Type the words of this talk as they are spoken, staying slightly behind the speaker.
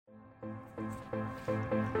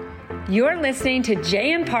You're listening to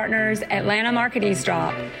JM Partners Atlanta Market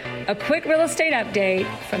Eavesdrop, a quick real estate update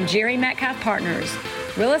from Jerry Metcalf Partners,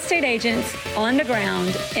 real estate agents on the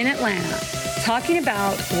ground in Atlanta, talking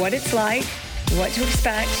about what it's like, what to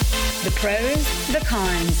expect, the pros, the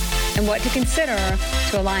cons, and what to consider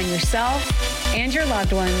to align yourself and your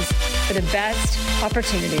loved ones for the best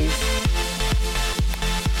opportunities.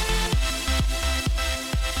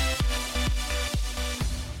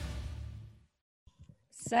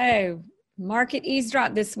 So, Market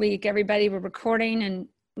Eavesdrop this week, everybody. We're recording and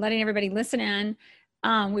letting everybody listen in.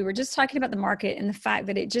 We were just talking about the market and the fact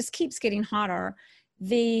that it just keeps getting hotter.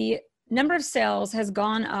 The number of sales has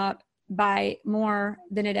gone up by more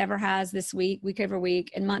than it ever has this week over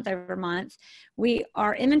week, and month over month.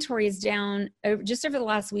 Our inventory is down just over the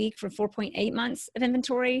last week from 4.8 months of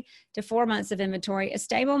inventory to 4 months of inventory. A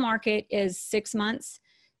stable market is 6 months.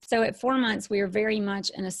 So at 4 months, we are very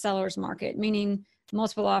much in a seller's market, meaning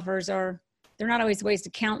multiple offers they're not always ways to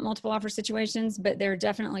count multiple offer situations, but they're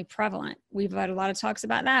definitely prevalent. We've had a lot of talks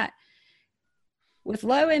about that. With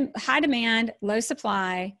low and high demand, low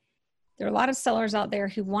supply, there are a lot of sellers out there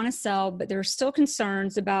who want to sell, but there are still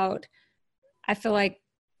concerns about, I feel like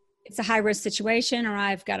it's a high risk situation, or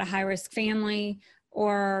I've got a high risk family,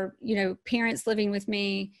 or, parents living with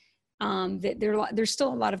me. There's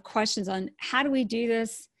still a lot of questions on how do we do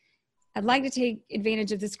this? I'd like to take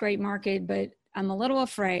advantage of this great market, but I'm a little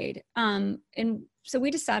afraid. And so we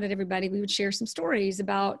decided, everybody, we would share some stories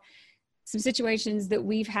about some situations that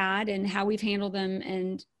we've had and how we've handled them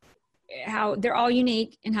and how they're all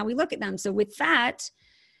unique and how we look at them. So with that,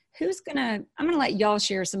 I'm going to let y'all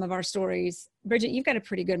share some of our stories. Bridget, you've got a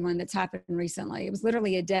pretty good one that's happened recently. It was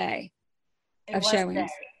literally a day of showings.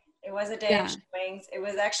 It was a day of showings. It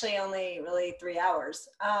was actually only really 3 hours.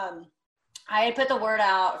 I had put the word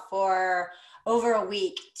out for over a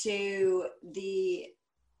week to the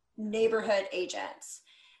neighborhood agents.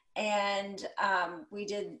 And we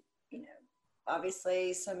did,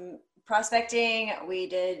 obviously some prospecting. We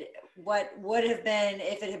did what would have been,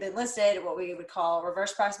 if it had been listed, what we would call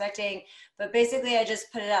reverse prospecting. But basically, I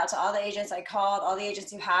just put it out to all the agents. I called all the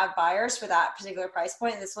agents who have buyers for that particular price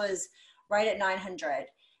point. This was right at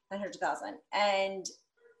 900,000. And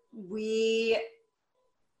we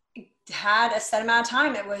had a set amount of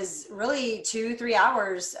time. It was really 2-3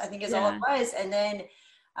 hours, I think is all it was. And then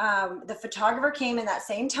the photographer came in that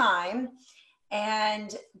same time,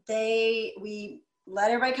 and we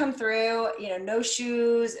let everybody come through, no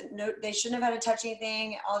shoes, they shouldn't have had to touch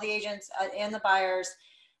anything, all the agents and the buyers.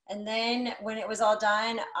 And then when it was all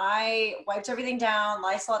done, I wiped everything down,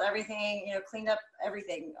 Lysoled everything, cleaned up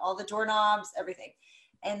everything, all the doorknobs, everything.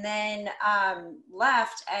 And then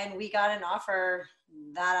left, and we got an offer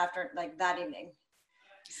that evening.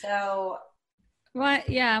 So what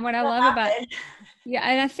I love about it. Yeah.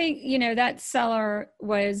 And I think, that seller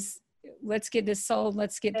was, let's get this sold.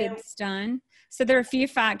 Let's get this done. So there are a few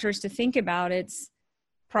factors to think about. It's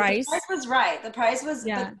price. The price was right. The price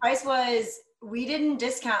was, we didn't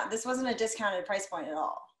discount. This wasn't a discounted price point at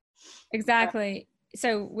all. Exactly.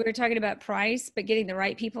 So we were talking about price, but getting the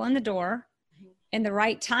right people in the door in the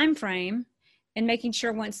right time frame, and making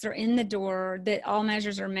sure once they're in the door that all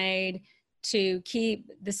measures are made to keep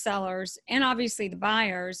the sellers and obviously the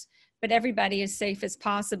buyers, but everybody as safe as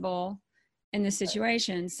possible in the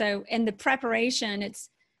situation. So in the preparation,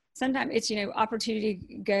 sometimes it's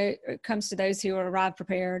opportunity comes to those who arrive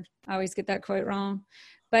prepared. I always get that quote wrong.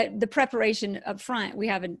 But the preparation up front, we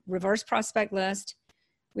have a reverse prospect list,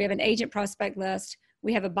 we have an agent prospect list,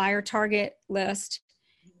 we have a buyer target list,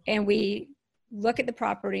 and we look at the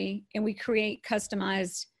property and we create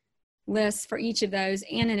customized lists for each of those.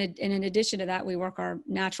 And in addition to that, we work our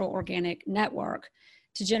natural organic network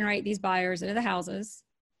to generate these buyers into the houses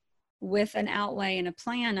with an outlay and a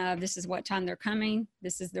plan of, this is what time they're coming,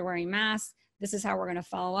 this is they're wearing masks, this is how we're going to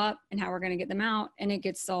follow up and how we're going to get them out. And it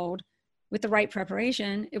gets sold with the right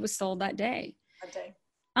preparation. It was sold that day.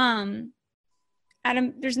 Adam,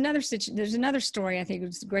 there's another story I think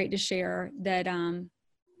was great to share that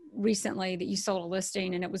recently that you sold a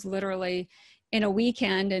listing, and it was literally in a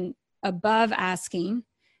weekend and above asking,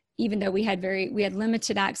 even though we had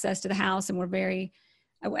limited access to the house, and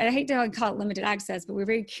I hate to call it limited access, but we're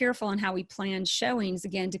very careful on how we plan showings,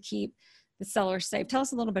 again, to keep the seller safe. Tell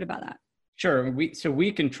us a little bit about that. Sure.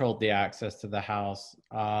 We controlled the access to the house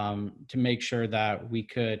to make sure that we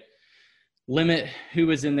could limit who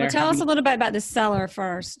was in there. Well, tell us a little bit about the seller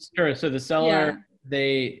first. Sure. So the seller,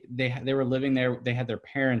 they were living there. They had their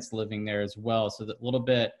parents living there as well. So that little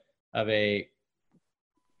bit of a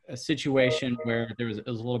situation where it was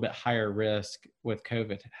a little bit higher risk with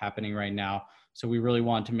COVID happening right now. So we really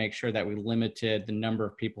wanted to make sure that we limited the number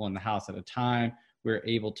of people in the house at a time. We were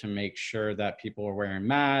able to make sure that people were wearing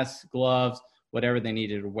masks, gloves, whatever they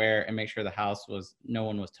needed to wear, and make sure the house no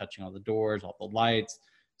one was touching all the doors, all the lights.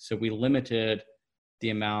 So we limited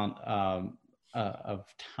the amount of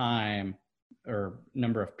time or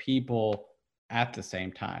number of people at the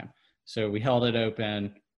same time. So we held it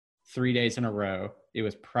open 3 days in a row. It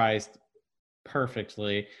was priced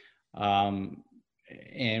perfectly. And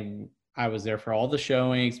I was there for all the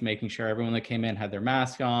showings, making sure everyone that came in had their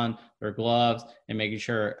mask on, their gloves, and making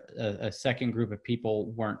sure a second group of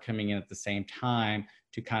people weren't coming in at the same time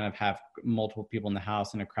to kind of have multiple people in the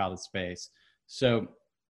house in a crowded space. So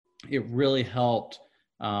it really helped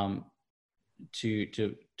to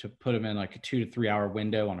put them in like a 2 to 3 hour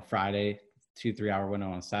window on a Friday, 2 to 3 hour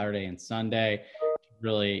window on a Saturday and Sunday,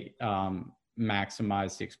 really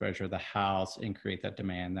maximize the exposure of the house and create that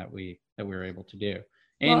demand that we were able to do.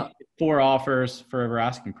 And 4 offers for over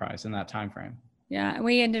asking price in that time frame. Yeah,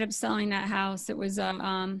 we ended up selling that house. It was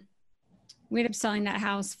we ended up selling that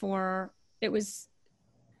house for, it was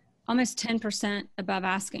almost 10% above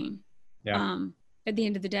asking. Yeah. At the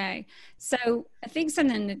end of the day. So I think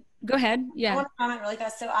go ahead. Yeah. I want to comment really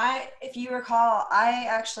fast. So if you recall, I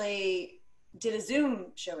actually did a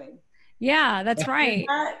Zoom showing. Yeah, that's right.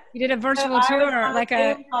 You did a virtual tour, like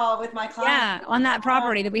a Zoom call with my client. Yeah, on that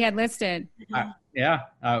property that we had listed. That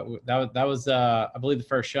was I believe the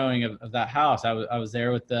first showing of that house. I was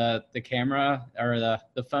there with the camera or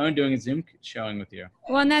the phone doing a Zoom showing with you.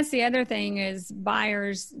 Well, and that's the other thing is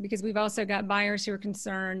buyers, because we've also got buyers who are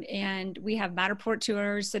concerned, and we have Matterport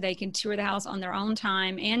tours so they can tour the house on their own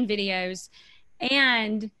time and videos,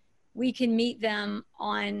 and we can meet them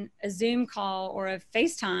on a Zoom call or a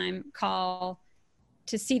FaceTime call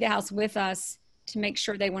to see the house with us, to make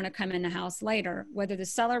sure they want to come in the house later, whether the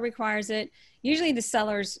seller requires it. Usually the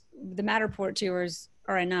Matterport tours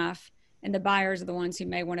are enough, and the buyers are the ones who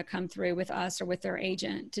may want to come through with us or with their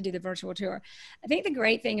agent to do the virtual tour. I think the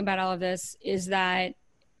great thing about all of this is that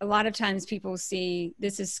a lot of times people see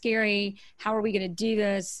this is scary. How are we going to do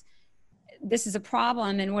this? This is a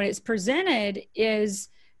problem. And what it's presented is,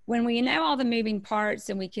 when we know all the moving parts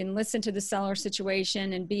and we can listen to the seller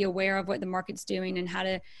situation and be aware of what the market's doing and how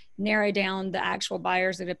to narrow down the actual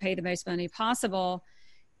buyers that pay the most money possible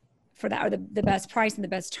for that, or the best price and the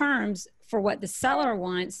best terms for what the seller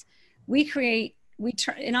wants, we turn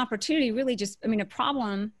an opportunity really a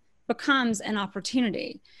problem becomes an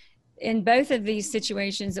opportunity. In both of these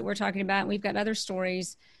situations that we're talking about, and we've got other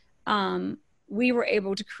stories, we were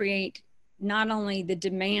able to create not only the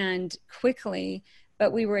demand quickly,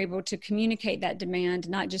 but we were able to communicate that demand,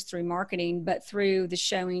 not just through marketing, but through the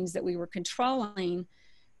showings that we were controlling.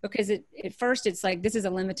 Because at first it's like, this is a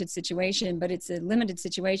limited situation, but it's a limited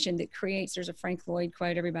situation that creates, there's a Frank Lloyd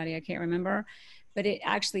quote, everybody, I can't remember, but it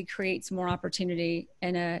actually creates more opportunity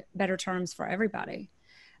and better terms for everybody.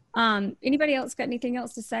 Anybody else got anything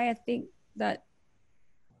else to say? I think that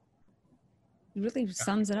really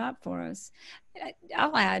sums it up for us.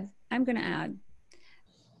 I'm going to add.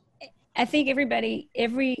 I think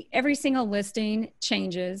every single listing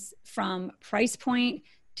changes from price point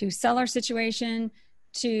to seller situation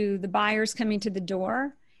to the buyers coming to the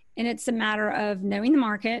door. And it's a matter of knowing the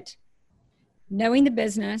market, knowing the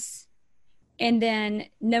business, and then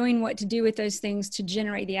knowing what to do with those things to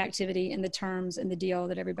generate the activity and the terms and the deal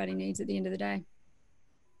that everybody needs at the end of the day.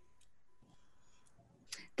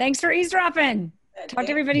 Thanks for eavesdropping. Talk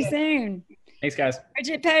to everybody soon. Thanks, guys.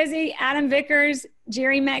 Bridget Posey, Adam Vickers,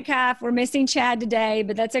 Jerry Metcalf. We're missing Chad today,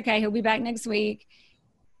 but that's okay. He'll be back next week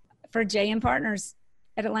for JM Partners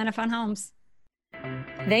at Atlanta Fun Homes.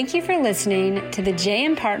 Thank you for listening to the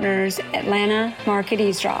JM Partners Atlanta Market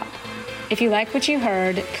Eavesdrop. If you like what you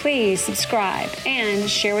heard, please subscribe and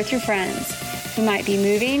share with your friends who might be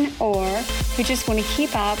moving or who just want to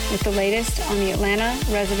keep up with the latest on the Atlanta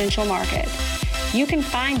residential market. You can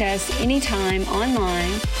find us anytime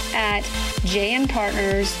online at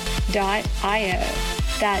jmpartners.io.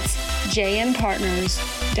 That's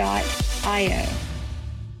jmpartners.io.